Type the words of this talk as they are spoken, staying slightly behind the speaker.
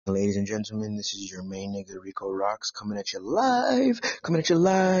Ladies and gentlemen, this is your main nigga Rico Roxx coming at you live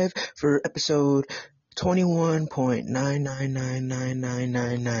for episode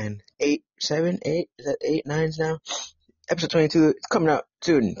 21.9999999. 8, 7, 8, is that 8 nines now? Episode 22, it's coming out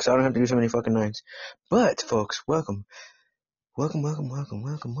soon, so I don't have to do so many fucking nines. But, folks, welcome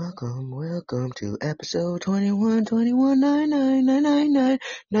to episode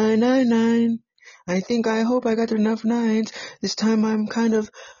 21.9999999. I hope I got enough nines. This time I'm kind of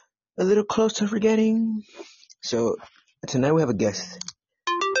a little close to forgetting. So tonight we have a guest.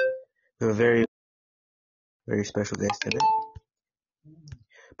 We have a very, very special guest tonight.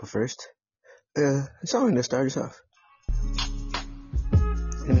 But first, a song to start us off.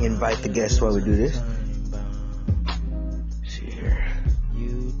 Let me invite the guest while we do this. Let's see here.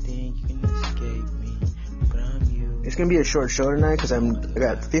 It's gonna be a short show tonight because I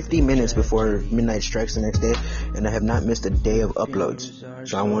got 50 minutes before midnight strikes the next day, and I have not missed a day of uploads.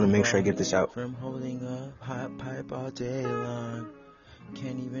 So I want to make sure I get this out. From holding up hot pipe all day long,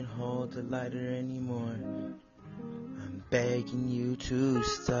 can't even hold the lighter anymore. I'm begging you to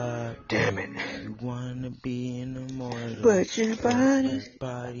stop. Damn it! You wanna be an immortal, But your body's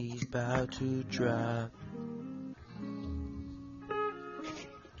about to drop.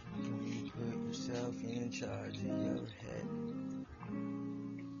 Put yourself in charge of your head.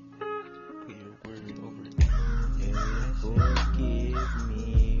 Put your word over it. Forgive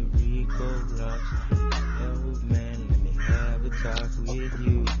me, Rico Roxx. Oh man, let me have a talk with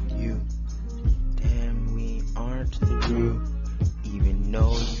you. Damn, we aren't through. Even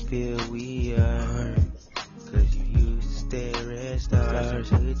though you feel we are. Cause you used to stare at stars.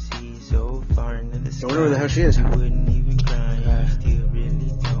 Could see so far into the sky. I wonder where the hell she is. You wouldn't even cry. You still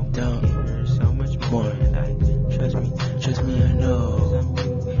really don't hear so much more. And trust me, I know.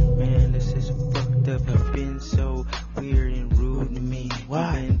 Man, this is fucked up. I've been so weird and rude to me.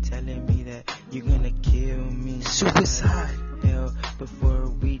 Why? You've been telling me that you're gonna kill me. Suicide. Hell, before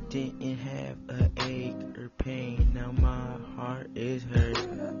we didn't have a ache or pain. Now my heart is hurt.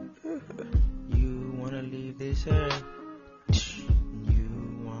 You wanna leave this earth?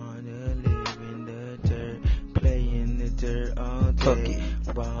 You wanna live in the dirt, play in the dirt all day,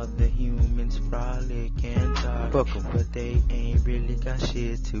 while the humans frolic and talk, but they ain't really got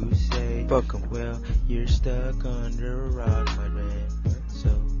shit to say. Well, you're stuck under a rock, my man. So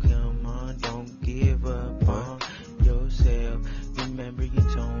come on, don't give up on yourself. Remember you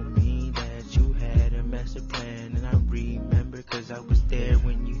told me that you had a master plan, and I remember cause I was there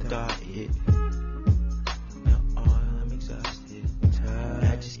when you thought it. Now I'm exhausted, tired.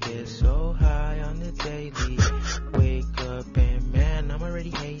 I just get so high on the daily. Wake up and man, I'm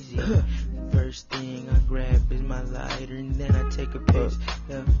already hazy. First thing I grab is my lighter, and then I take a piss.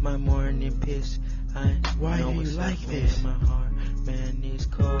 My morning piss. Why do you like this? My heart, man, is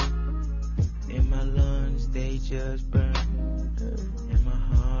cold. And my lungs, they just burn. And my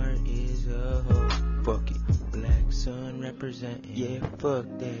heart is a hole. Fuck it. Black sun representing. Yeah, fuck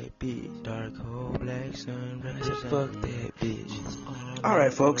that bitch. Dark hole, black sun representing. Fuck that bitch.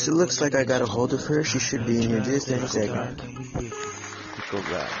 Alright, folks, it looks like I got a hold of her. She should be in here just in a second. Go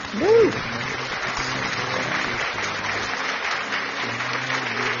right. Woo!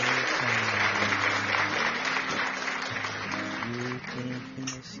 You think you can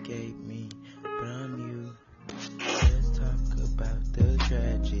escape me, but I'm you. Let's talk about the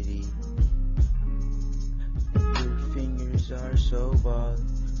tragedy. Your fingers are so bald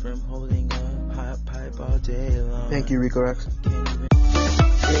from holding a hot pipe all day long. Thank you, Rico Roxx. Can't even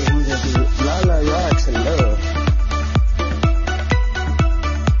Hey, who's that dude? Lala Roxx, hello.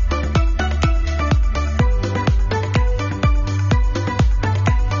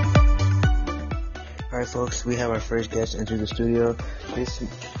 Alright, folks, we have our first guest enter the studio. This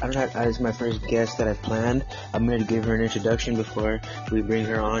is my first guest that I've planned. I'm going to give her an introduction before we bring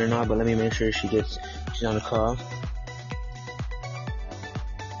her on and all, but let me make sure she's on the call.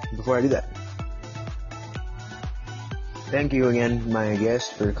 Before I do that, thank you again, my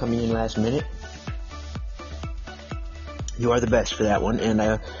guest, for coming in last minute. You are the best for that one, and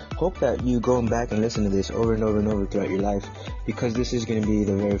I hope that you go back and listen to this over and over and over throughout your life, because this is going to be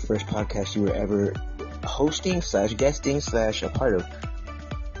the very first podcast you were ever hosting / guesting / a part of.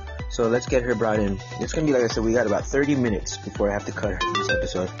 So let's get her brought in. It's going to be, like I said, we got about 30 minutes before I have to cut her this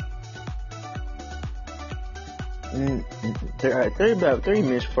episode. About 30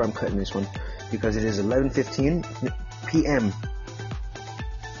 minutes before I'm cutting this one, because it is 11:15 p.m.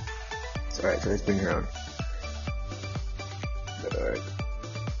 It's alright, so let's bring her on. Alright.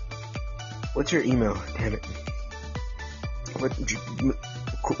 What's your email? Damn it.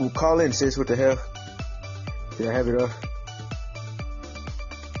 Call in, sis. What the hell? Did I have it off?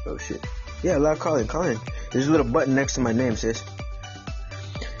 Oh shit. Yeah, allow Colin. There's a little button next to my name, sis.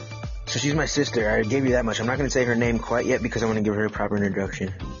 So she's my sister. I gave you that much. I'm not gonna say her name quite yet because I want to give her a proper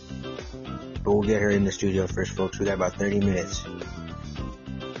introduction. But we'll get her in the studio first, folks. We got about 30 minutes.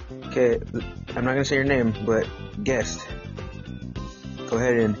 Okay, I'm not gonna say your name, but guest. Go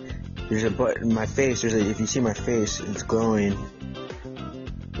ahead and there's a button. My face. If you see my face, it's glowing.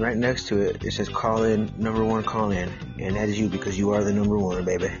 Right next to it, it says call in, number one call in. And that is you because you are the number one,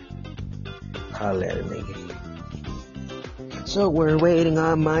 baby. Call at it, nigga. So we're waiting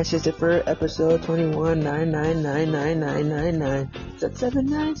on my sister for episode 21, 9999999. Is that 7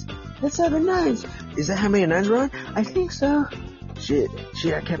 nines? That's 7 nines. Is that how many nines we're on? I think so. Shit,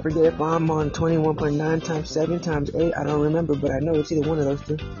 I can't forget if I'm on 21.9 times 7 times 8. I don't remember, but I know it's either one of those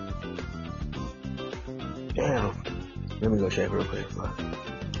two. Damn. Let me go check real quick.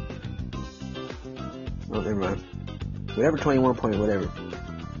 Oh, never mind. Whatever, 21 point, whatever.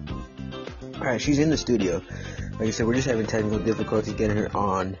 Alright, she's in the studio. Like I said, we're just having technical difficulties getting her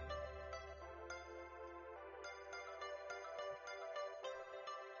on.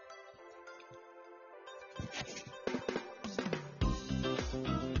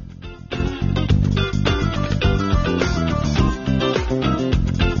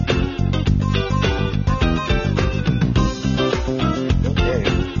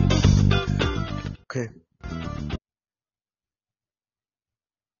 Okay.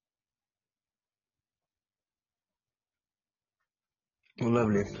 Well,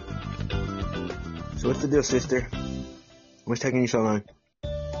 lovely. So what's the deal, sister? What's taking you so long? You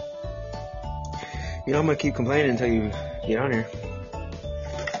know, I'm gonna keep complaining until you get on here.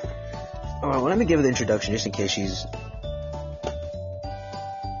 Alright, well, let me give her the introduction just in case she's...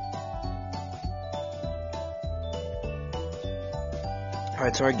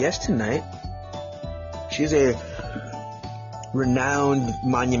 Alright, so our guest tonight, she's a renowned,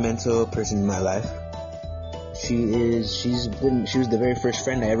 monumental person in my life. She was the very first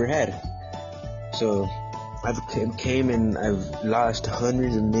friend I ever had. So, I've came and I've lost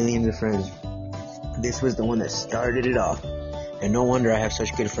hundreds of millions of friends. This was the one that started it off. And no wonder I have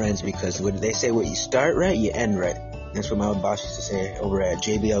such good friends, because when they say what you start right, you end right. That's what my boss used to say over at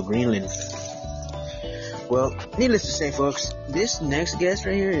JBL Greenland. Well, needless to say, folks, this next guest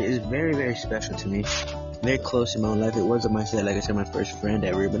right here is very, very special to me. Very close in my own life. It was, like I said, my first friend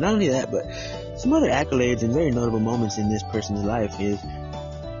ever. But not only that, but some other accolades and very notable moments in this person's life is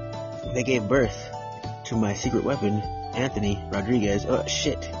they gave birth to my secret weapon, Anthony Rodriguez. Oh,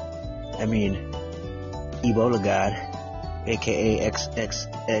 shit. I mean, Ebola God, aka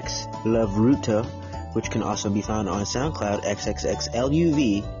XXX Love Ruto, which can also be found on SoundCloud,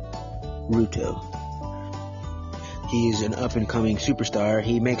 XXXLUV Ruto. He's an up-and-coming superstar.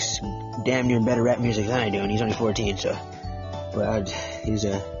 He makes damn near better rap music than I do, and he's only 14, so... But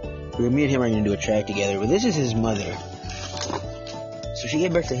me and him are going to do a track together, but this is his mother. So she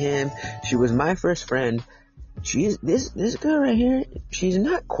gave birth to him. She was my first friend. She's... This girl right here, she's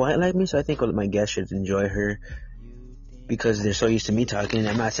not quite like me, so I think my guests should enjoy her, because they're so used to me talking.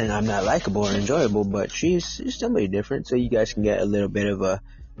 I'm not saying I'm not likable or enjoyable, but she's somebody different, so you guys can get a little bit of a...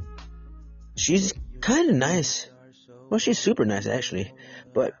 She's kind of nice. Well, she's super nice, actually.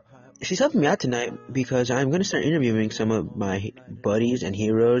 But she's helping me out tonight because I'm going to start interviewing some of my buddies and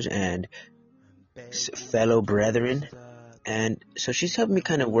heroes and fellow brethren. And so she's helping me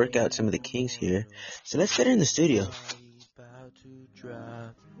kind of work out some of the kinks here. So let's get her in the studio.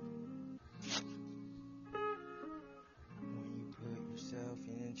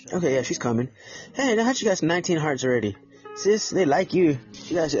 Okay, yeah, she's coming. Hey, now she got 19 hearts already. Sis, they like you.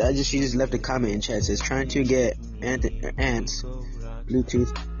 She just left a comment in chat. It says trying to get Ant's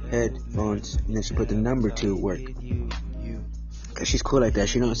Bluetooth headphones, and then she put the number to work. Cause she's cool like that.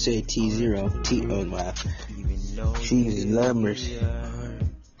 She don't say T0 T O wow. She's lovers.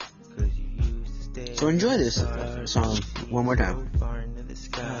 So enjoy this song one more time.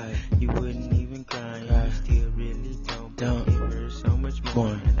 You wouldn't even cry. You still really don't so much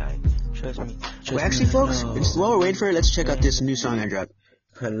more. Trust me. Well, actually, folks, while we're waiting for her, let's check out this new song I dropped.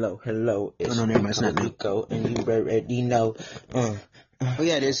 Hello, it's no, never mind, it's not Rico, and you already know. Oh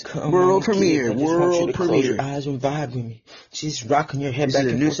yeah, it is. World premiere. Close your eyes and vibe with me. She's rocking your head back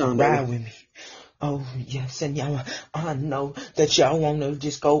and new song, ride with me. Oh, yes, and y'all, I know that y'all wanna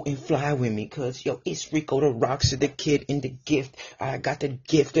just go and fly with me, cause yo, it's Rico the Roxx, the kid in the gift. I got the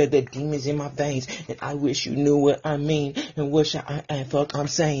gift of the demons in my veins, and I wish you knew what I mean, and wish I fuck I'm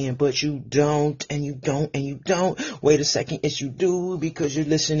saying, but you don't, and you don't, and you don't. Wait a second, yes you do, because you're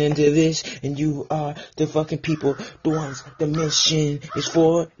listening to this, and you are the fucking people, the ones, the mission is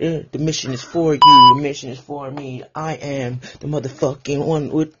for you, the mission is for me. I am the motherfucking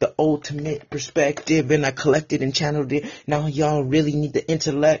one with the ultimate perspective, and I collected and channeled it. Now y'all really need the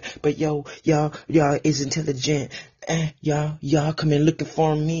intellect, but y'all is intelligent. Y'all come in looking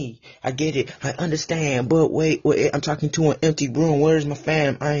for me. I get it, I understand, but wait, I'm talking to an empty room. Where's my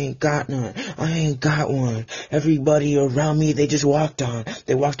fam? I ain't got none. I ain't got one. Everybody around me, they just walked on.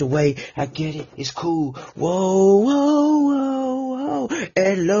 They walked away. I get it, it's cool. Whoa.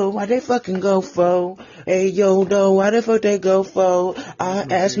 Hello, why they fucking go for? Hey, yo, though, why the fuck they go for? I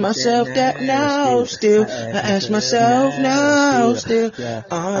ask myself that now still. I ask myself now still.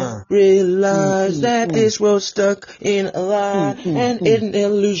 I realize that this world's stuck in a lie, and an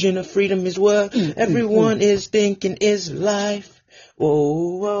illusion of freedom is what everyone is thinking is life.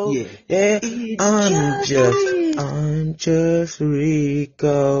 Whoa, yeah. I'm just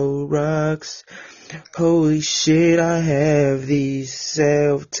Rico Roxx. Holy shit, I have these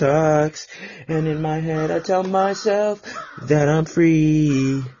self-talks, and in my head I tell myself that I'm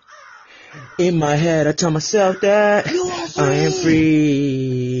free. In my head I tell myself that I am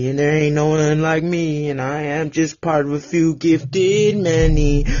free, and there ain't no one like me, and I am just part of a few gifted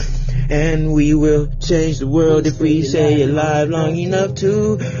many, and we will change the world if we stay alive long enough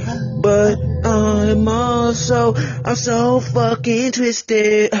to. But I'm so fucking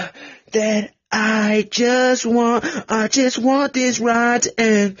twisted that I just want this ride to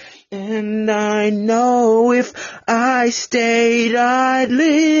end. And I know if I stayed, I'd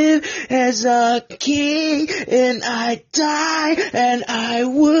live as a king, and I'd die, and I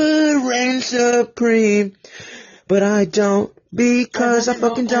would reign supreme. But I don't, because I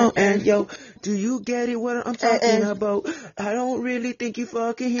fucking don't. And yo, do you get it what I'm talking about? I don't really think you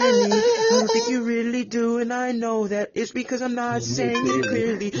fucking hear me. I don't think you really do, and I know that it's because I'm not saying it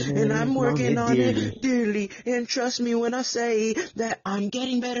clearly, and I'm working on it dearly. And trust me when I say that I'm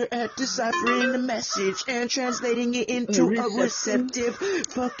getting better at deciphering the message and translating it into a receptive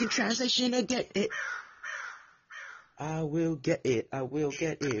fucking translation to get it. I will get it. Let me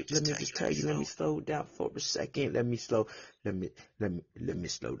just tell you, let me slow down for a second. Let me slow down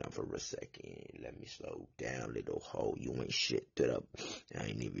for a second. Let me slow down, little hoe. You ain't shit it up. I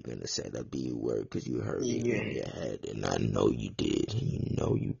ain't even gonna say that B word, cause you heard it in your head, and I know you did, and you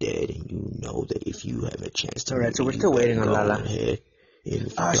know you did, and you know that if you have a chance to. Alright, so we're still waiting on Lala. Oh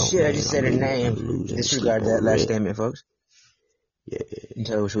shit, I just said her name. Disregard that last statement, folks. Yeah.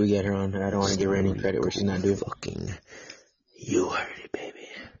 Until we get her on, and I don't want to give her any credit where she's not due. You heard it, baby.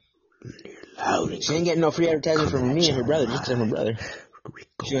 You're loud. She ain't getting no free advertising from me and her brother, just because I'm her brother.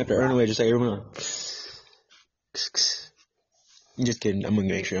 She have to earn away just like everyone else. I'm just kidding. I'm gonna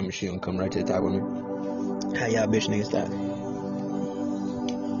make sure she don't come right to the top with me. How y'all bitch niggas thought.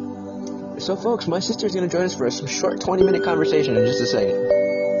 So folks, my sister's gonna join us for some short 20-minute conversation in just a second.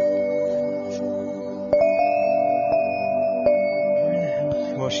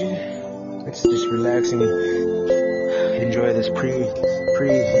 Let's just relax and enjoy this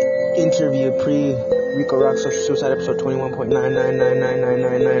pre-interview, pre-Rico Roxx Social Suicide episode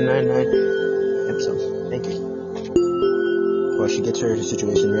 21.999999999 episodes. Thank you. While she gets her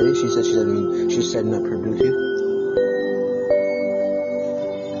situation ready, she's setting up her Bluetooth.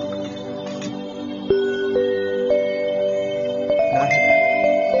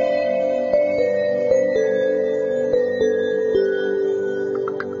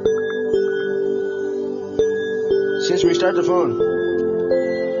 Restart the phone,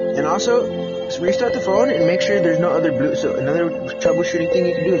 and also restart the phone and make sure there's no other Bluetooth. So another troubleshooting thing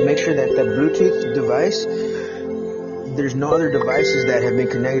you can do is make sure that the Bluetooth device, there's no other devices that have been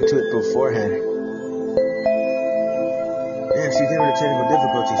connected to it beforehand. Damn, she's having a technical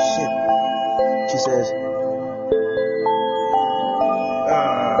difficulty. Shit. She says,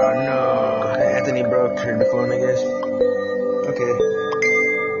 "Oh no, Anthony broke the phone, I guess." Okay.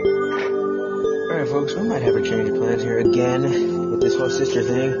 Alright folks, we might have a change of plans here again with this whole sister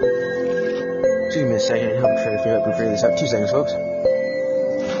thing. Just give me a second, help me try to figure this out. 2 seconds, folks.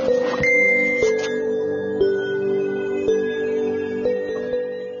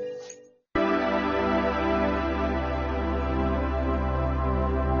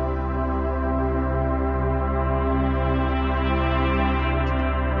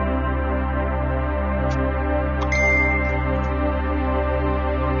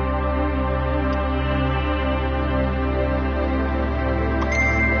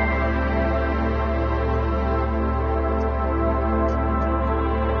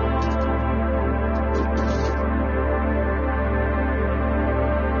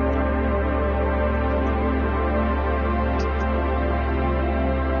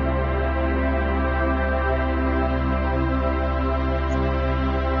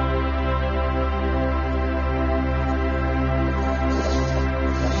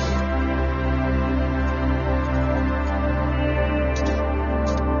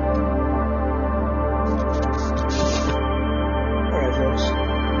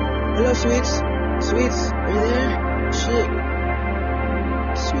 Sweets? Sweets, are you there? Shit.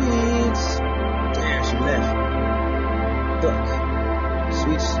 Sweets. Damn, she left. Fuck.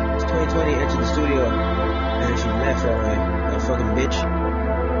 Sweets 2020 entered the studio. And she left already. That fucking bitch.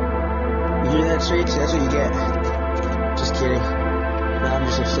 You hear that, Sweets? That's what you get. Just kidding. Now I'm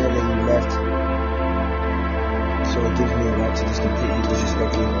just upset that you left. So it gives me a right to just completely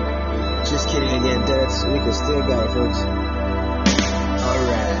disrespect you. Just kidding again. That's Rico still got it, folks.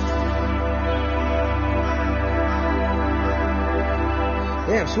 Alright.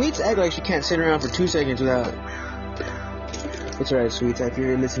 Damn, Sweets act like she can't sit around for 2 seconds without. It's alright, Sweets. If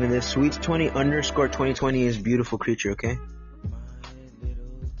you're listening to this, Sweets 20_2020 is a beautiful creature, okay?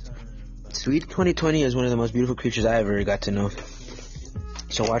 Sweet 2020 is one of the most beautiful creatures I ever got to know.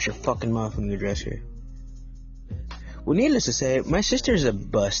 So watch your fucking mouth when you address her. Well, needless to say, my sister's a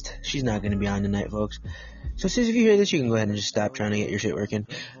bust. She's not going to be on tonight, folks. So, sis, if you hear this, you can go ahead and just stop trying to get your shit working.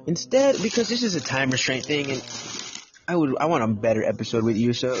 Instead, because this is a time restraint thing, and I want a better episode with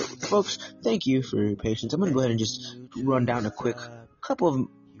you. So, folks, thank you for your patience. I'm going to go ahead and just run down a quick couple of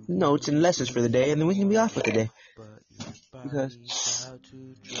notes and lessons for the day, and then we can be off with the day. Because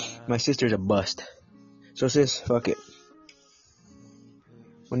my sister's a bust. So, sis, fuck it.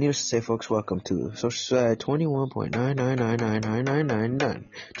 Well, needless to say, folks, welcome to social 21.9999999.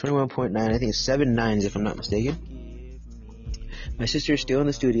 21.9, I think it's 7 nines if I'm not mistaken. My sister is still in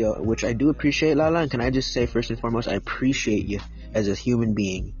the studio, which I do appreciate, Lala, and can I just say, first and foremost, I appreciate you as a human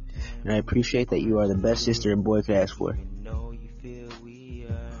being. And I appreciate that you are the best sister a boy could ask for.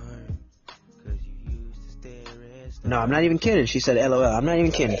 No, I'm not even kidding. She said LOL. I'm not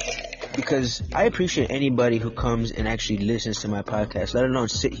even kidding. Because I appreciate anybody who comes and actually listens to my podcast, let alone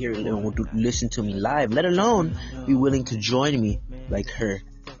sit here and listen to me live, let alone be willing to join me like her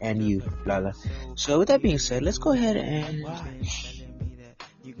and you, Lala. So with that being said, let's go ahead and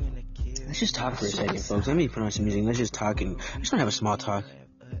let's just talk for a second, folks. Let me put on some music. Let's just talk, and I just want to have a small talk.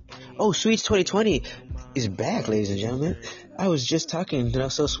 Oh, Sweets 2020 is back, ladies and gentlemen. I was just talking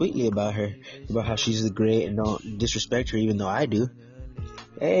so sweetly about her, about how she's the great and don't disrespect her even though I do.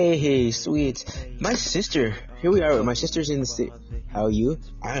 Hey, Sweets. My sister. Here we are. My sister's in the city. How are you?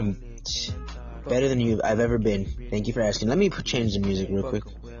 I'm better than I've ever been. Thank you for asking. Let me change the music real quick.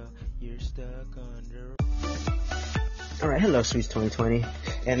 Alright, hello, Sweets 2020.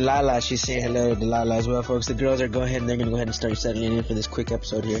 And Lala, she's saying hello to Lala as well, folks. The girls are they're going to go ahead and start settling in for this quick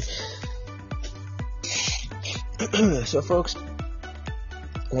episode here. So, folks,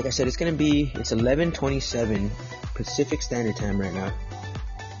 like I said, it's 11:27 Pacific Standard Time right now.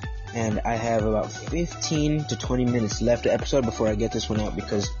 And I have about 15 to 20 minutes left of the episode before I get this one out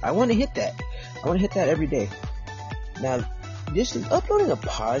because I want to hit that. I want to hit that every day. Now, just uploading a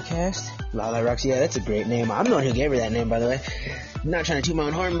podcast, Lala Roxx, yeah, that's a great name. I'm the one who gave her that name, by the way. I'm not trying to toot my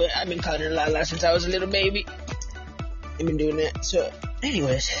own horn, but I've been calling her Lala since I was a little baby. I've been doing that. So,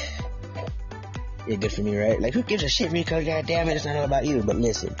 anyways, yeah, good for me, right? Like, who gives a shit, Rico? God damn it, it's not all about you. But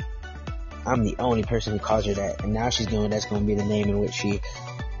listen, I'm the only person who calls her that, and now that's going to be the name in which she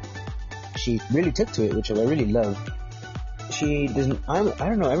really took to it, which I really love. She doesn't, I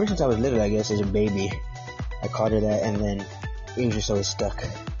don't know, ever since I was little, I guess, as a baby, I called her that, and then it was just always stuck.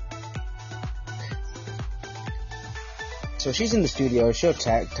 So she's in the studio, she'll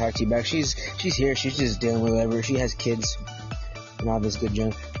talk to you back, she's here, she's just dealing with whatever, she has kids, and all this good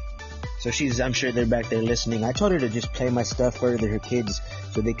junk. So I'm sure they're back there listening. I told her to just play my stuff for her kids,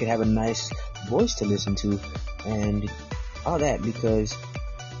 so they could have a nice voice to listen to, and all that, because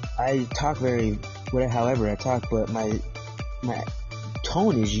I talk however I talk, but my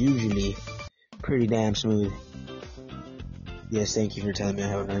tone is usually pretty damn smooth. Yes, thank you for telling me I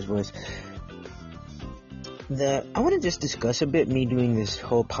have a nice voice. I want to just discuss a bit me doing this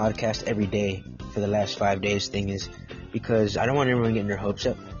whole podcast every day for the last 5 days thing is because I don't want everyone getting their hopes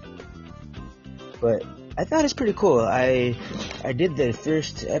up. But I thought it's pretty cool. I did the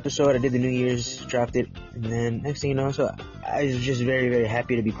first episode, I did the New Year's, dropped it, and then next thing you know, so I was just very, very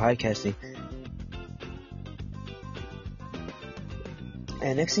happy to be podcasting.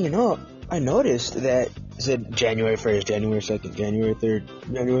 And next thing you know, I noticed that it said January 1st, January 2nd, January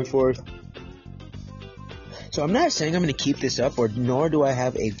 3rd, January 4th. So I'm not saying I'm going to keep this up, nor do I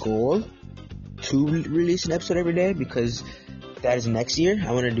have a goal to release an episode every day, because that is next year.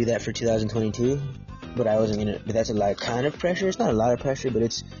 I want to do that for 2022. But that's a lot kind of pressure. It's not a lot of pressure, but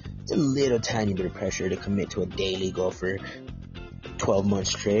it's a little tiny bit of pressure to commit to a daily goal for 12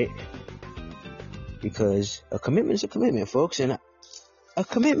 months straight. Because a commitment is a commitment, folks. And a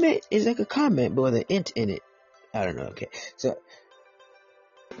commitment is like a comment, but with an int in it. I don't know, okay. So,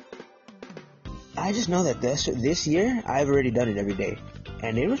 I just know that this year, I've already done it every day.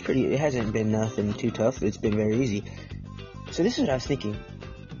 And it hasn't been nothing too tough. It's been very easy. So this is what I was thinking.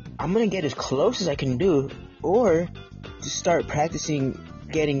 I'm going to get as close as I can do, or just start practicing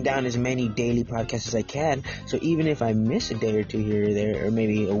getting down as many daily podcasts as I can. So even if I miss a day or two here or there, or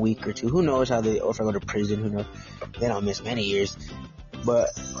maybe a week or two, who knows or if I go to prison, who knows? Then I'll miss many years. But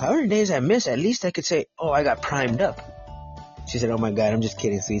however days I miss, at least I could say, oh, I got primed up. She said, oh my God, I'm just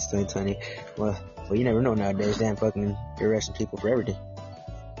kidding, Sweets 2020. Well, you never know nowadays. Damn, fucking, you're arresting people for everything.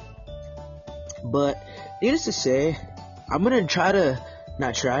 But needless to say, I'm gonna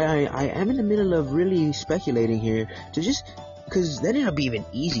I am in the middle of really speculating here to just, cause then it'll be even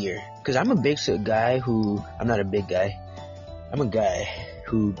easier. Cause I'm not a big guy. I'm a guy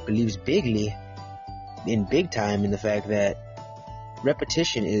who believes big time in the fact that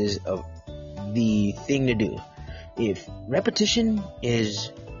repetition is the thing to do. If repetition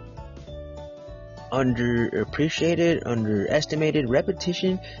is underestimated,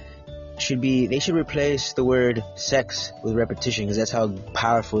 repetition they should replace the word sex with repetition, because that's how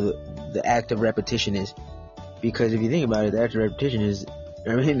powerful the act of repetition is. Because if you think about it, the act of repetition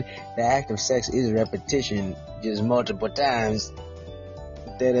the act of sex is repetition, just multiple times.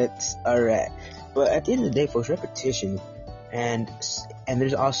 That's alright. But at the end of the day, folks, repetition, and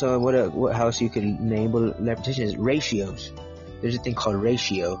there's also what else you could label repetition is ratios. There's a thing called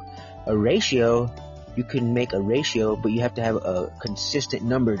ratio. A ratio, you can make a ratio, but you have to have a consistent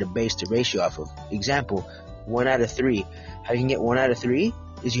number to base the ratio off of. Example, 1 out of 3. How you can get 1 out of 3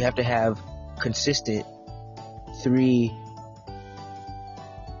 is you have to have consistent 3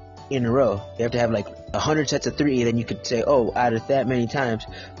 in a row. You have to have like 100 sets of 3, then you could say, oh, out of that many times,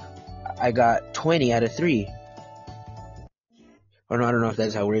 I got 20 out of 3. Or no, I don't know if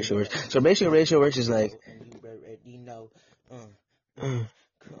that's how ratio works. So basically, ratio works is like, I'm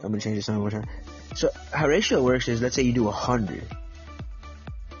gonna change this one more time. So how ratio works is, let's say you do 100.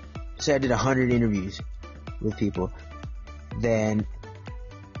 Say I did 100 interviews with people. Then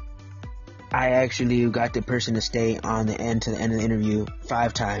I actually got the person to stay on the end to the end of the interview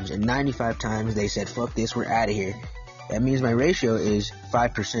 5 times. And 95 times they said, fuck this, we're out of here. That means my ratio is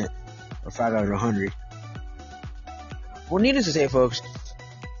 5%. Or 5 out of 100. Well, needless to say, folks,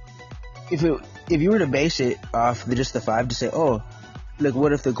 if you were to base it off just the 5 to say, oh, like,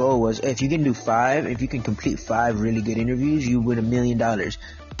 what if the goal was, if you can do 5, if you can complete 5 really good interviews, you win $1 million.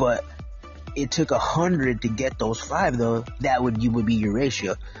 But it took 100 to get those 5, though. You would be your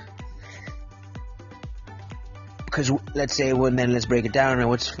ratio. Because let's say, well, then let's break it down.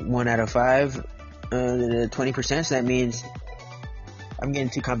 What's 1 out of 5? 20%. So that means I'm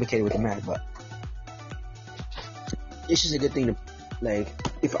getting too complicated with the math, but it's just a good thing to, like,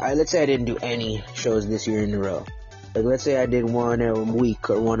 let's say I didn't do any shows this year in a row. Like, let's say I did 1 a week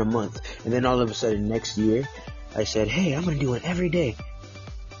or 1 a month, and then all of a sudden next year, I said, hey, I'm gonna do one every day.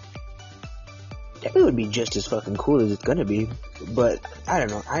 That would be just as fucking cool as it's gonna be. But, I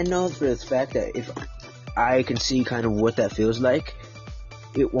don't know. I know for the fact that if I can see kind of what that feels like,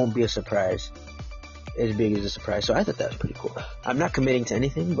 it won't be a surprise. As big as a surprise. So I thought that was pretty cool. I'm not committing to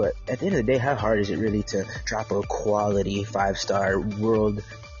anything, but at the end of the day, how hard is it really to drop a quality 5-star world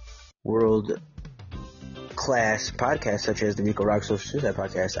class podcast such as the Rico Roxx Social Suicide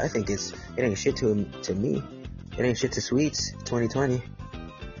Podcast? I think it ain't shit to me. It ain't shit to Sweets 2020.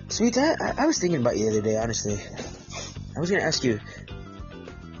 Sweets, I was thinking about you the other day, honestly. I was gonna ask you,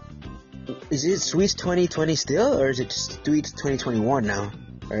 is it Sweets 2020 still, or is it Sweets 2021 now?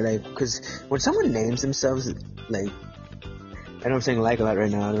 Or like, because when someone names themselves, like, I know I'm saying like a lot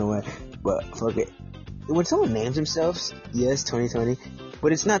right now, I don't know why, but fuck it. When someone names themselves, yes, 2020,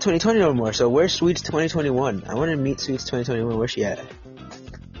 but it's not 2020 no more, so where's Sweets 2021? I want to meet Sweets 2021, where's she at?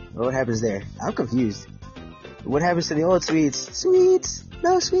 What happens there? I'm confused. What happens to the old Sweets? Sweets!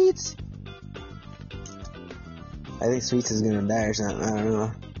 No Sweets! I think Sweets is gonna die or something,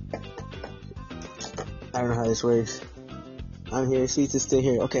 I don't know how this works. I'm here, Sweets is still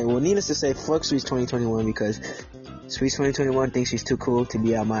here. Okay, well, needless to say, fuck Sweets 2021, because Sweets 2021 thinks she's too cool to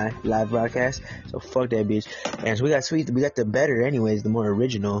be on my live broadcast, so fuck that bitch. And so we got the better anyways, the more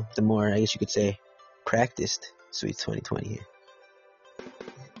original, the more, I guess you could say, practiced Sweets 2020 here.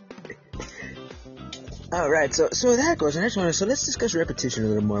 Alright, so that goes, and so let's discuss repetition a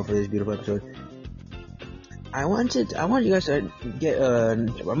little more for this beautiful episode. I want you guys to get, I'm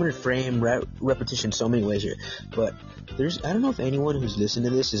gonna frame repetition so many ways here, but I don't know if anyone who's listened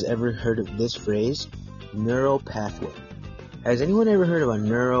to this has ever heard of this phrase, neural pathway. Has anyone ever heard of a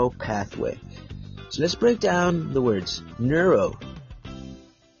neural pathway? So let's break down the words. Neuro.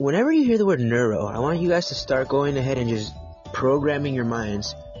 Whenever you hear the word neuro, I want you guys to start going ahead and just programming your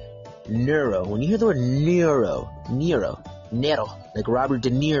minds. Neuro. When you hear the word neuro, Nero, like Robert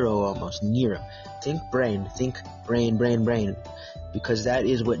De Niro almost. Nero. Think brain, brain. Because that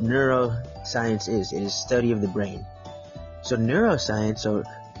is what neuroscience is. It is study of the brain. So neuroscience, so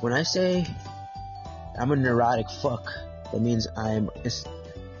when I say I'm a neurotic fuck, that means I'm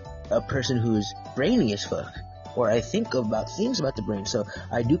a person who's brainy as fuck. Or I think about things about the brain. So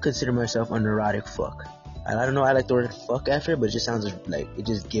I do consider myself a neurotic fuck. And I don't know, I like the word fuck after it, but it just sounds like, it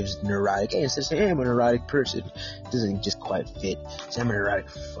just gives neurotic. Hey, it says, hey, I'm a neurotic person. It doesn't just quite fit. So I'm a neurotic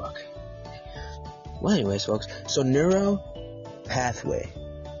fuck. Well, anyways, folks. So neuro pathway.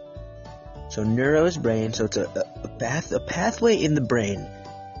 So neuro is brain. So it's a pathway in the brain.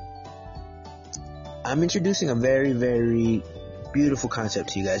 I'm introducing a very, very beautiful concept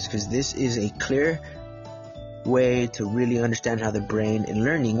to you guys, because this is a clear way to really understand how the brain and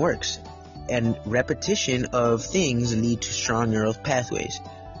learning works. And repetition of things lead to strong neural pathways.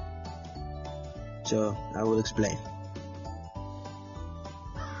 So I will explain.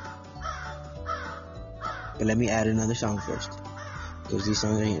 But let me add another song first, because these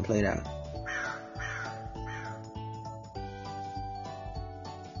songs ain't played out.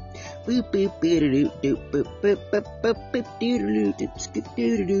 Me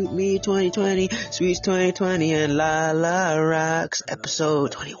 2020, Sweets 2020, and La La Roxx,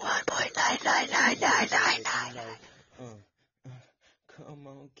 episode 21.99999. Come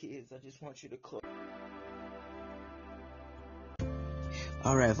on, kids, I just want you to close.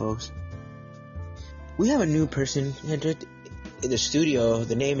 Alright, folks. We have a new person entered in the studio.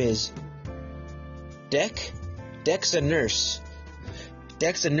 The name is Dex a nurse.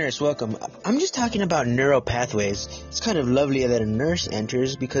 Dex a nurse, welcome. I'm just talking about neural pathways. It's kind of lovely that a nurse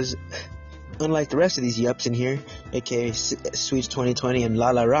enters, because unlike the rest of these yups in here, aka Sweets 2020 and La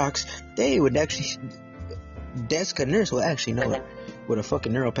La Roxx, they would actually, Dex a nurse will actually know what a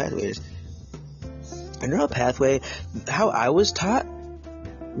fucking neural pathway is. A neural pathway, how I was taught,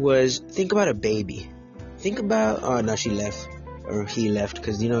 was think about a baby. Think about, oh no, she left, or he left,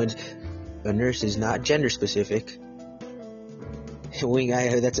 because, you know, a nurse is not gender specific.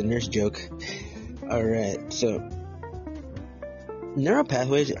 That's a nurse joke. Alright, so neural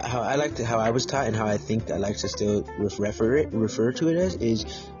pathways, how I was taught and how I think I like to still refer to it as, is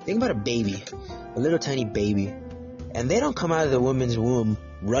think about a baby, a little tiny baby, and they don't come out of the woman's womb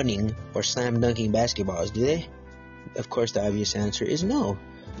running or slam dunking basketballs, do they? Of course, the obvious answer is no.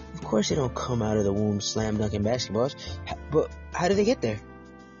 Of course they don't come out of the womb slam dunking basketballs. But how do they get there?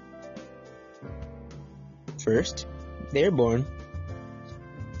 First, they're born.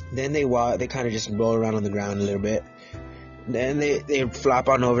 Then they walk, they kind of just roll around on the ground a little bit. Then they flop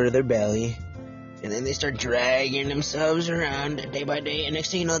on over to their belly. And then they start dragging themselves around day by day. And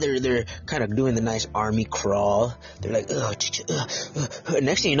next thing you know, they're kind of doing the nice army crawl. They're like,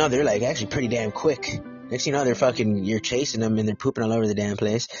 next thing you know, they're like actually pretty damn quick. Next thing you know, you're chasing them and they're pooping all over the damn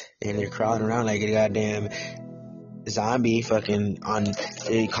place. And they're crawling around like a goddamn zombie fucking on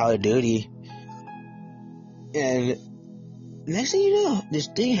Call of Duty. And next thing you know, this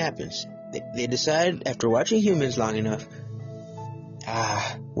thing happens. They decide, after watching humans long enough,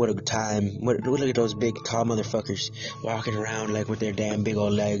 what a time. Look at those big, tall motherfuckers walking around like with their damn big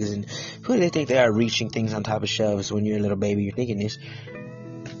old legs. And who do they think they are, reaching things on top of shelves when you're a little baby? You're thinking this.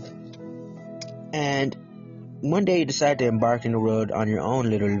 And one day you decide to embark on the road on your own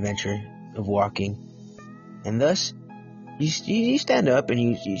little adventure of walking. And thus, you stand up and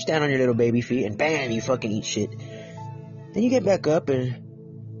you stand on your little baby feet and bam, you fucking eat shit. Then you get back up and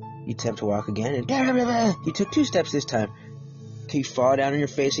you attempt to walk again, and you took 2 steps this time. You fall down on your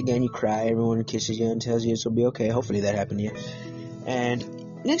face again, you cry, everyone kisses you and tells you it'll be okay. Hopefully that happened to you.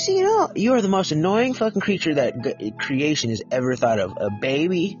 And next thing you know, you are the most annoying fucking creature that creation has ever thought of. A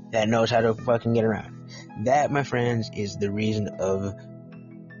baby that knows how to fucking get around. That, my friends, is the reason of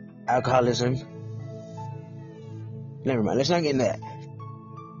alcoholism. Never mind, let's not get into that.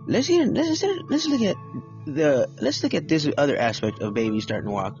 Let's look at this other aspect of babies starting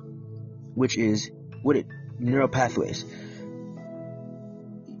to walk, which is neural pathways,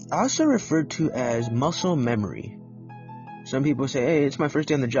 also referred to as muscle memory. Some people say, hey, it's my first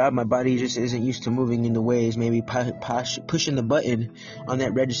day on the job, my body just isn't used to moving in the ways, maybe pushing the button on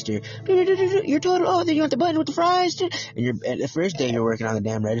that register. You're told, oh, then you want the button with the fries, and at the first day you're working on the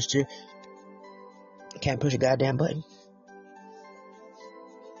damn register, you can't push a goddamn button.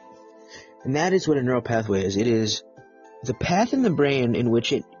 And that is what a neural pathway is. It is the path in the brain in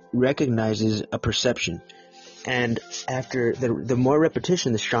which it recognizes a perception. And after the more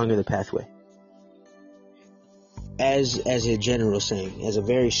repetition, the stronger the pathway. As a general saying, as a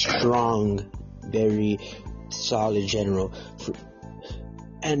very strong, very solid general.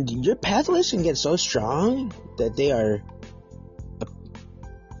 And your pathways can get so strong that they are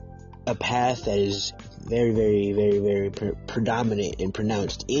a path that is very, very, very, very predominant and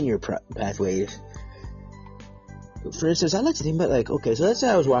pronounced in your pathways. For instance, I like to think about, like, okay, so let's say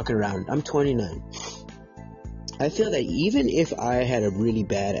I was walking around. I'm 29. I feel that even if I had a really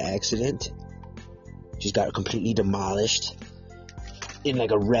bad accident, just got completely demolished in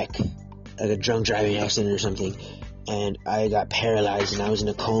like a wreck, like a drunk driving accident or something, and I got paralyzed and I was in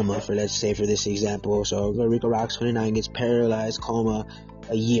a coma for, let's say, for this example. So Rico Roxx 29 gets paralyzed, coma,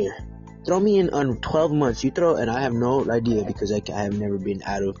 a year. Throw me in on 12 months. You throw, and I have no idea because I have never been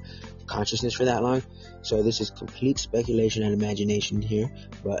out of consciousness for that long. So this is complete speculation and imagination here.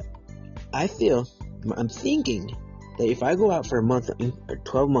 But I'm thinking that if I go out for a month or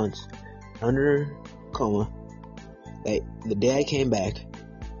 12 months under coma, that the day I came back,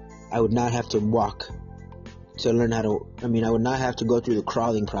 I would not have to walk to learn how to. I would not have to go through the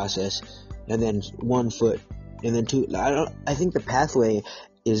crawling process, and then 1 foot, and then 2. I think the pathway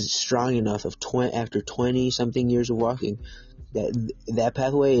is strong enough after 20 something years of walking that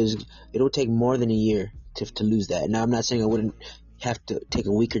pathway it'll take more than a year to lose that. Now, I'm not saying I wouldn't have to take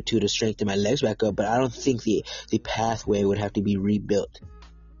a week or 2 to strengthen my legs back up, but I don't think the pathway would have to be rebuilt.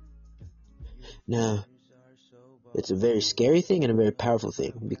 Now, it's a very scary thing and a very powerful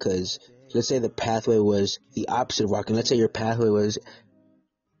thing, because let's say the pathway was the opposite of walking. Let's say your pathway was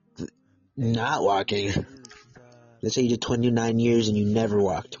not walking. Let's say you did 29 years and you never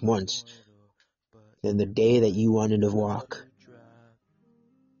walked once. Then the day that you wanted to walk,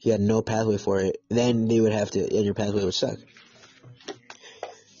 you had no pathway for it. Then they would have to, and your pathway would suck.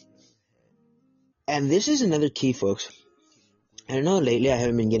 And this is another key, folks. I know lately I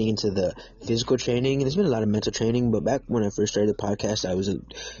haven't been getting into the physical training. There's been a lot of mental training, but back when I first started the podcast, I was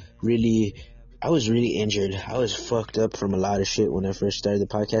really injured. I was fucked up from a lot of shit when I first started the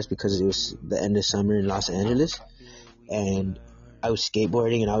podcast because it was the end of summer in Los Angeles, and I was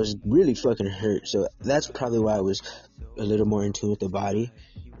skateboarding and I was really fucking hurt. So that's probably why I was a little more in tune with the body.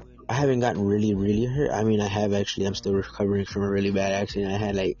 I haven't gotten really, really hurt. I have actually. I'm still recovering from a really bad accident I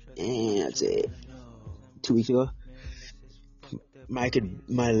had I'd say 2 weeks ago. My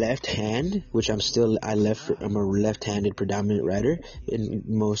left hand, which I'm a left-handed predominant rider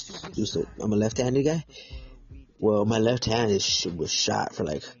I'm a left-handed guy. Well, my left hand was shot for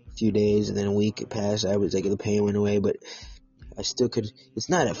like a few days, and then a week passed. The pain went away, but I still could. It's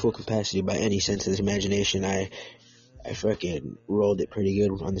not at full capacity by any sense of the imagination. I fucking rolled it pretty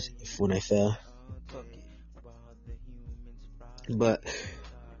good when I fell. But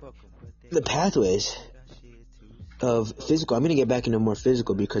the pathways of physical, I'm going to get back into more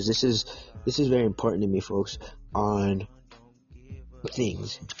physical because this is very important to me, folks, on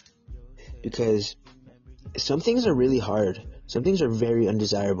things. Because some things are really hard. Some things are very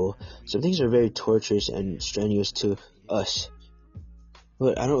undesirable. Some things are very torturous and strenuous to us.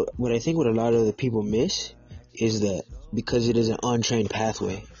 What I think what a lot of the people miss is that because it is an untrained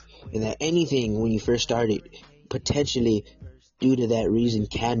pathway, and that anything when you first start it, potentially due to that reason,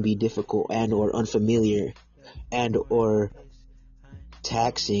 can be difficult and or unfamiliar and or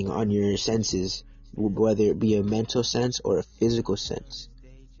taxing on your senses, whether it be a mental sense or a physical sense.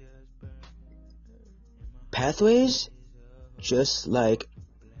 Pathways, just like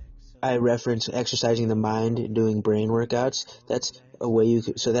I reference exercising the mind, doing brain workouts, that's a way you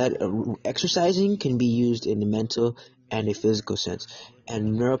could, so that exercising can be used in the mental and a physical sense.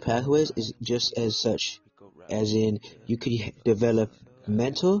 And neural pathways is just as such, as in you could develop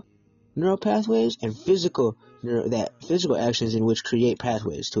mental neural pathways and physical actions in which create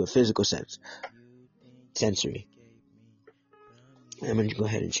pathways to a physical sense. Sensory. I'm going to go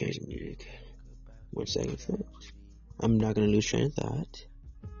ahead and change the music. 1 second, folks. I'm not going to lose train of thought.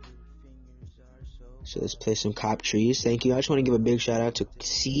 So let's play some Cop Trees. Thank you. I just want to give a big shout out to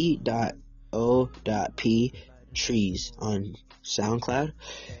C.O.P. Trees on SoundCloud.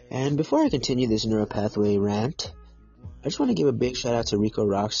 And before I continue this neural pathway rant, I just want to give a big shout out to Rico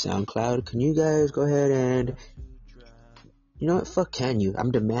Roxx SoundCloud. Can you guys go ahead and, you know what, fuck can you? I'm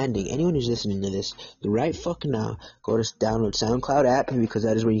demanding anyone who's listening to this, right fucking now, go to download SoundCloud app, because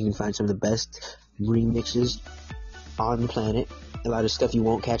that is where you can find some of the best remixes on the planet. A lot of stuff you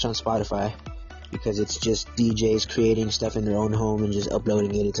won't catch on Spotify, because it's just DJs creating stuff in their own home and just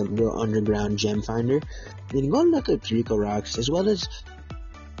uploading it. It's a little underground gem finder. Then go look at Rico Roxx, as well as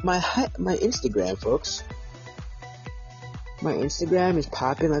my Instagram, folks. My Instagram is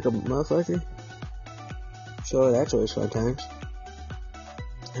popping like a motherfucker. So that's always fun times.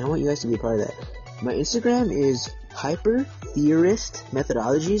 And I want you guys to be a part of that. My Instagram is Hyper Theorist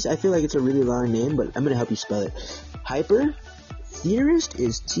Methodologies. I feel like it's a really long name, but I'm going to help you spell it. Hyper Theorist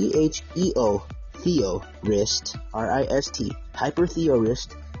is Theo, Theorist, R-I-S-T. Hyper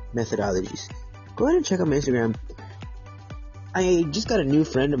Theorist methodologies. Go ahead and check out my Instagram. I just got a new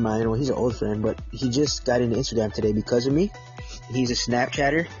friend of mine. Well, he's an old friend, but he just got into Instagram today because of me. He's a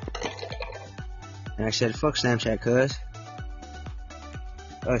Snapchatter. And I said, fuck Snapchat, cuz.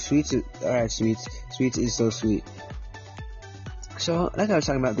 Sweets is, alright, Sweets. Sweets is so sweet. So, like I was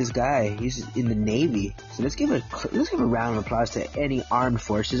talking about, this guy, he's in the Navy. So let's give a round of applause to any armed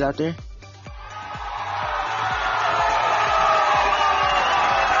forces out there.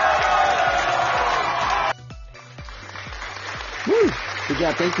 Woo! Good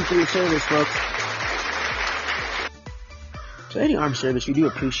job. Thank you for your service, folks. So any armed service, we do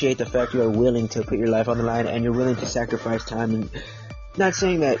appreciate the fact you are willing to put your life on the line and you're willing to sacrifice time. And not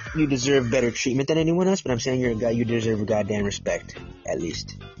saying that you deserve better treatment than anyone else, but I'm saying you're a guy, you deserve a goddamn respect, at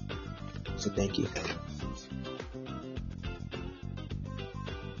least. So thank you.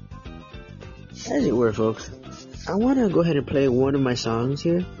 As it were, folks, I want to go ahead and play one of my songs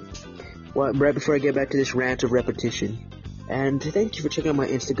here, right before I get back to this rant of repetition. And thank you for checking out my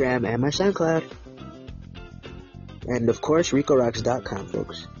Instagram and my SoundCloud. And of course, RicoRoxx.com,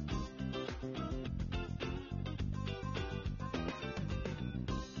 folks.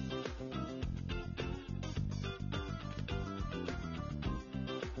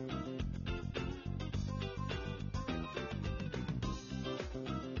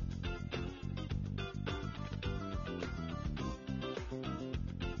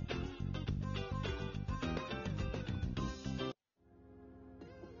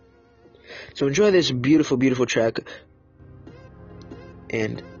 So enjoy this beautiful, beautiful track.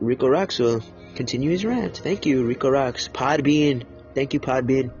 And Rico Roxx will continue his rant. Thank you, Rico Roxx. Podbean. Thank you,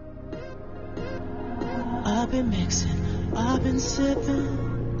 Podbean. I've been mixing, I've been sipping.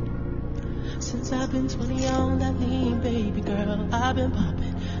 Since I've been 20 on that lean, baby girl. I've been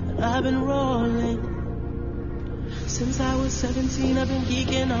popping and I've been rolling. Since I was 17, I've been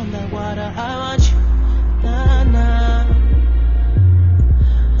geeking on that water. I want you, nah, nah.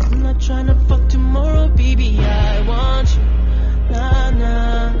 I'm not trying to fuck tomorrow, baby. I want you, nah,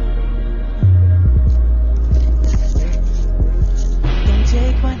 nah. Don't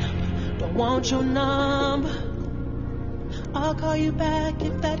take my number, don't want your number. I'll call you back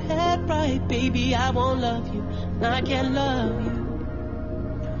if that head right, baby. I won't love you, and I can't love you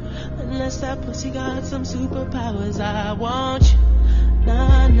unless that pussy got some superpowers. I want you,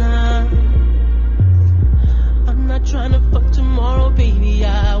 nah, nah. I'm not trying to fuck tomorrow, baby.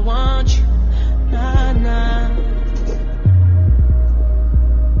 I want you, nah, nah.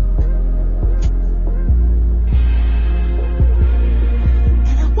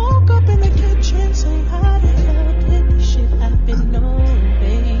 And I woke up in the kitchen saying how the hell did this shit happen? No,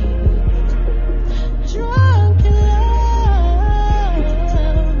 baby. Drunk in love,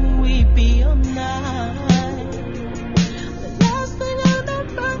 we be all night. The last thing I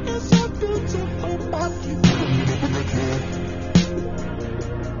remember is your beautiful body.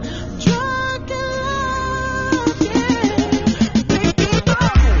 Drunk in love, yeah.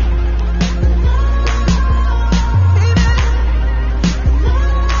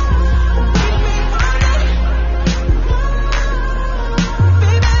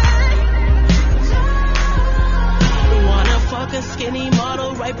 Wanna fuck a skinny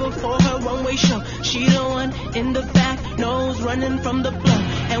model right before her runway show. She the one in the back, nose running from the flow.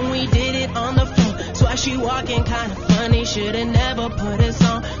 And we did it on the floor. So why she walking kinda funny? Should've never put this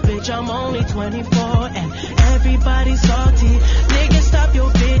on. Bitch, I'm only 24 and everybody's salty. Niggas, stop your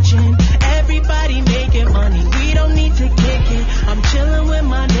bitching. Everybody making money. We don't need to kick it. I'm chilling with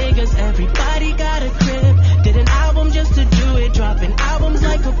my niggas. Everybody got a crib. Did an album just to do it. Dropping albums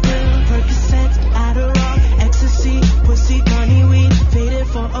like a pill. Percocets, Adderall, ecstasy, pussy, money, weed. Faded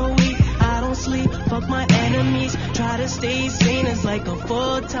for a week. I don't sleep. Fuck my enemies. Try to stay sane. It's like a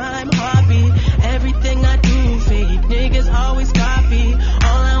full-time hobby. Everything I do, fake niggas always copy.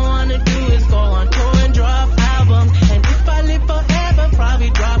 All I wanna do is go on tour and drop albums. And if I live forever, probably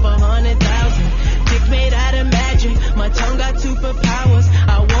drop 100,000. Dick made out of magic, my tongue got superpowers.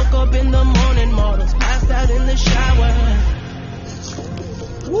 I woke up in the morning, models passed out in the shower.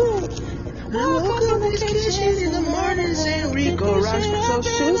 Woo! I woke up in the kitchen in the morning saying Rico Roxx so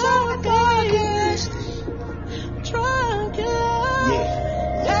soon. Drunk in love.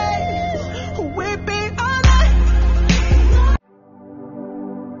 Yeah. We be all night.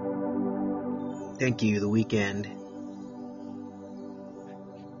 Thank you, The Weeknd.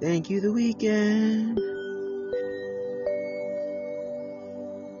 Thank you, The Weeknd.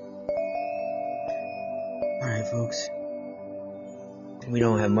 Alright, folks. We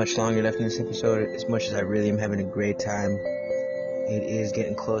don't have much longer left in this episode. As much as I really am having a great time, it is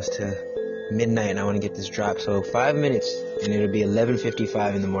getting close to midnight and I want to get this dropped. So 5 minutes and it'll be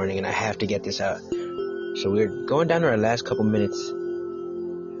 11:55 in the morning and I have to get this out. So we're going down to our last couple minutes.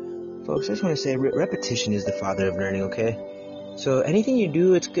 Folks, I just want to say repetition is the father of learning, okay? So anything you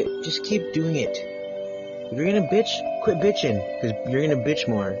do, it's good. Just keep doing it. If you're going to bitch, quit bitching because you're going to bitch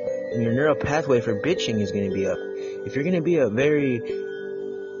more. And your neural pathway for bitching is going to be up. If you're going to be a very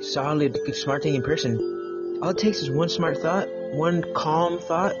solid, smart thinking person, all it takes is one smart thought, one calm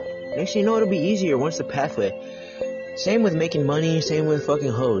thought. Next thing you know, it'll be easier once the pathway. Same with making money, same with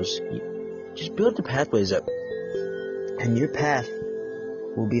fucking hoes. Just build the pathways up. And your path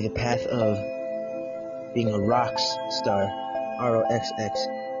will be the path of being a Roxx star. R-O-X-X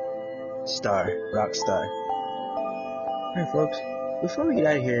star. Rock star. Alright folks, before we get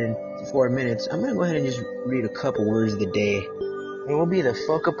out of here in 4 minutes, I'm gonna go ahead and just read a couple words of the day. And we'll be the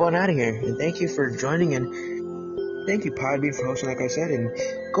fuck up on out of here. And thank you for joining and thank you Podbean for hosting like I said. And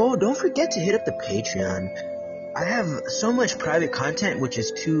don't forget to hit up the Patreon. I have so much private content which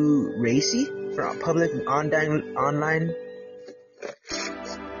is too racy for public online.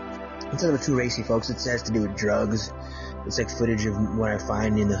 It's a little too racy, folks. It has to do with drugs. It's like footage of what I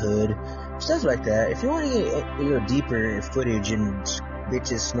find in the hood. Stuff like that. If you want to get a little deeper footage and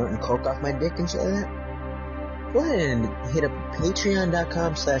bitches snorting coke off my dick and shit like that, go ahead and hit up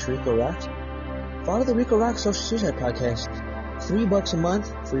patreon.com/Rico Roxx. Follow the Rico Roxx Social Suicide Podcast. $3 a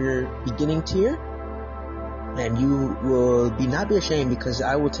month for your beginning tier. And you will not be ashamed because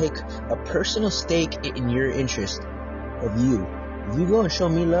I will take a personal stake in your interest of you. If you go and show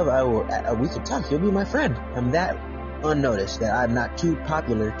me love, we can talk. You'll be my friend. I'm that unnoticed that I'm not too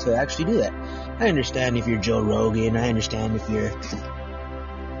popular to actually do that. I understand if you're Joe Rogan. I understand if you're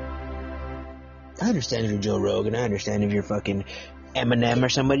Joe Rogan. I understand if you're fucking Eminem or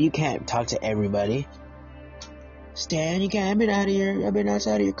somebody. You can't talk to everybody. Stan, you can't. I've been out here. I've been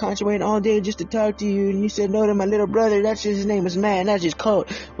outside of your concert waiting all day just to talk to you. And you said no to my little brother. That's just his name is man. That's just cold.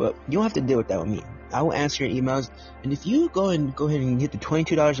 Well, you don't have to deal with that with me. I will answer your emails. And if you go ahead and hit the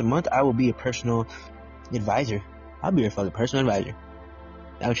 $22 a month, I will be a personal advisor. I'll be your fucking personal advisor.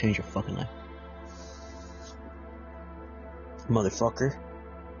 That will change your fucking life. Motherfucker.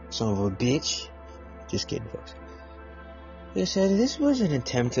 Son of a bitch. Just kidding, folks. Like I said, this was an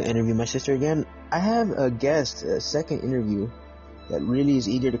attempt to interview my sister again. I have a guest, a second interview, that really is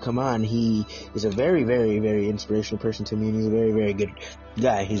eager to come on. He is a very, very, very inspirational person to me, and he's a very, very good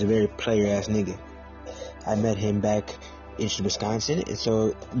guy. He's a very player-ass nigga. I met him back in Wisconsin, and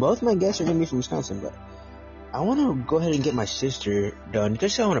so both my guests are going to be from Wisconsin, but I want to go ahead and get my sister done,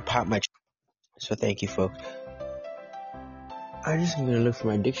 just so I want to pop my so thank you, folks. I'm just going to look for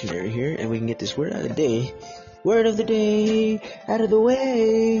my dictionary here, and we can get this word out of the day. Word of the day, out of the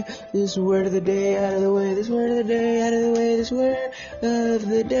way. This word of the day, out of the way. This word of the day, out of the way. This word of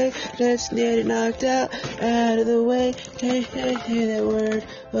the day. Let's get it knocked out of the way. Hey, that word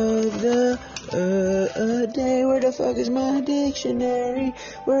of the day. Where the fuck is my dictionary?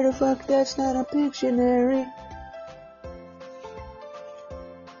 Where the fuck? That's not a Pictionary.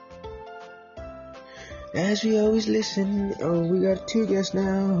 As we always listen, we got two guests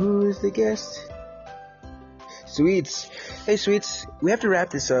now. Who is the guest? Sweets. Hey, Sweets. We have to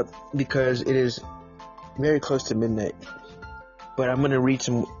wrap this up because it is very close to midnight. But I'm going to read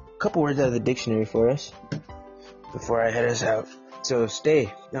a couple words out of the dictionary for us before I head us out. So stay.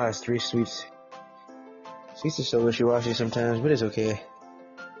 No, it's 3 Sweets. Sweets are so wishy-washy sometimes, but it's okay.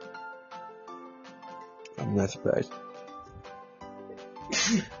 I'm not surprised.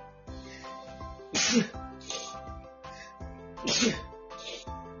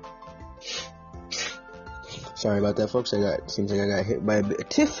 Sorry about that, folks. Seems like I got hit by a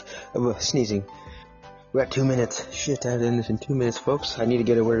tiff of sneezing. We got 2 minutes. Shit, I have to end this in 2 minutes, folks. I need to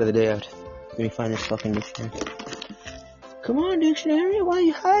get a word of the day out. Let me find this fucking dictionary. Come on, dictionary. Why are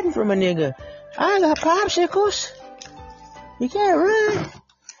you hiding from a nigga? I got popsicles. You can't run.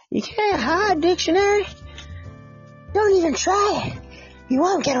 You can't hide, dictionary. Don't even try it. You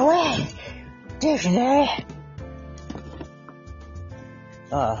won't get away, dictionary.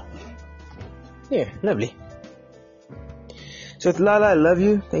 Here, lovely. So it's Lala, I love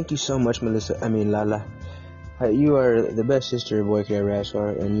you. Thank you so much, Lala. You are the best sister a boy could ever ask for,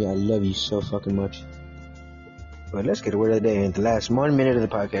 and yeah, I love you so fucking much. But let's get a word of the day in the last 1 minute of the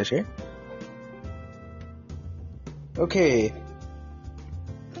podcast here. Okay.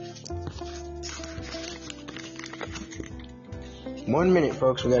 One minute,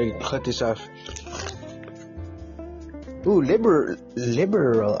 folks. We gotta cut this off. Ooh,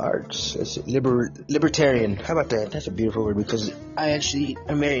 liberal arts. Libertarian. How about that? That's a beautiful word because I'm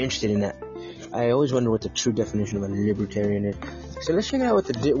very interested in that. I always wonder what the true definition of a libertarian is. So let's check out what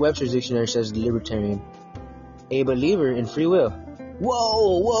the Webster's Dictionary says. Libertarian, a believer in free will.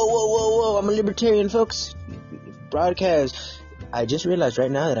 Whoa! I'm a libertarian, folks. Broadcast. I just realized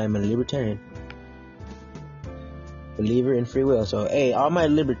right now that I'm a libertarian. Believer in free will. So, hey, all my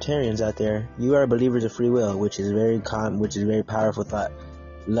libertarians out there, you are believers of free will, which is very powerful thought.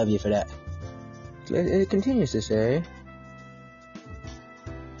 Love you for that. It continues to say,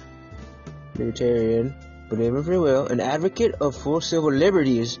 libertarian, believer in free will, an advocate of full civil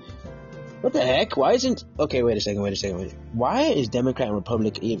liberties. What the heck? Why isn't... Okay, wait a second. Why is Democrat and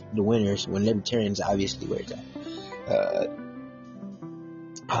Republic the winners when Libertarians obviously where it's at?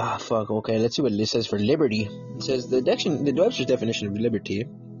 Fuck. Okay, let's see what it says for liberty. It says the Webster's definition of liberty.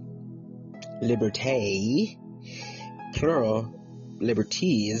 Liberté, plural,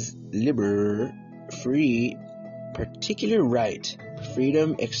 liberties, free, particular right,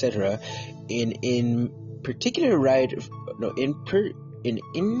 freedom, etc. In particular right, no, impertinent, I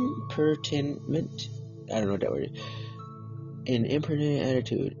don't know what that word is. An impertinent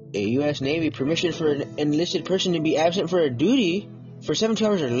attitude. A U.S. Navy permission for an enlisted person to be absent for a duty for 72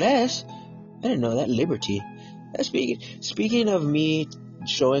 hours or less. I didn't know that. Liberty. That's speaking of me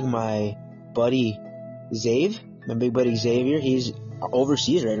showing my buddy Zave, my big buddy Xavier, he's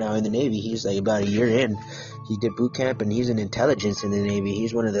overseas right now in the Navy. He's like about a year in. He did boot camp and he's in intelligence in the Navy.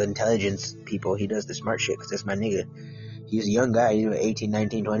 He's one of the intelligence people. He does the smart shit because that's my nigga. He's a young guy. He's 18,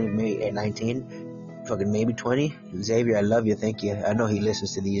 19, 20, maybe 19, fucking maybe 20. Xavier, I love you. Thank you. I know he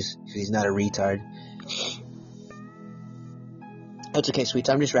listens to these. He's not a retard. That's okay, sweets.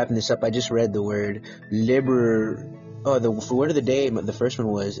 I'm just wrapping this up. I just read the word the word of the day, the first one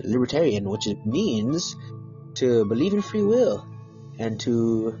was libertarian, which it means to believe in free will and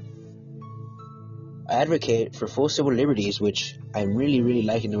to advocate for full civil liberties, which I'm really, really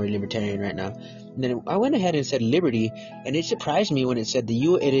liking the word libertarian right now. And then I went ahead and said liberty, and it surprised me when it said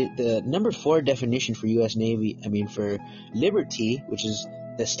the number 4 definition for U.S. Navy, for liberty, which is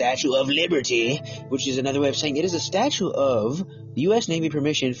the Statue of Liberty, which is another way of saying it is a statue of the U.S. Navy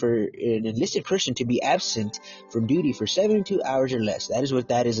permission for an enlisted person to be absent from duty for 72 hours or less. That is what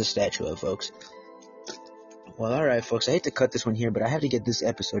that is a statue of, folks. Well, alright, folks, I hate to cut this one here, but I have to get this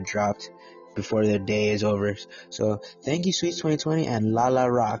episode dropped before the day is over. So, thank you, Sweets 2020 and Lala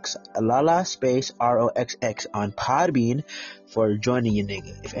Roxx, Lala space ROXX on Podbean for joining you,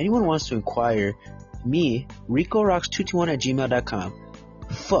 nigga. If anyone wants to inquire, me, Rico Roxx221 at gmail.com.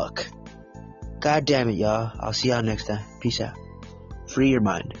 Fuck. God damn it, y'all. I'll see y'all next time. Peace out. Free your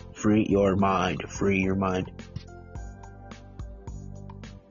mind. Free your mind. Free your mind.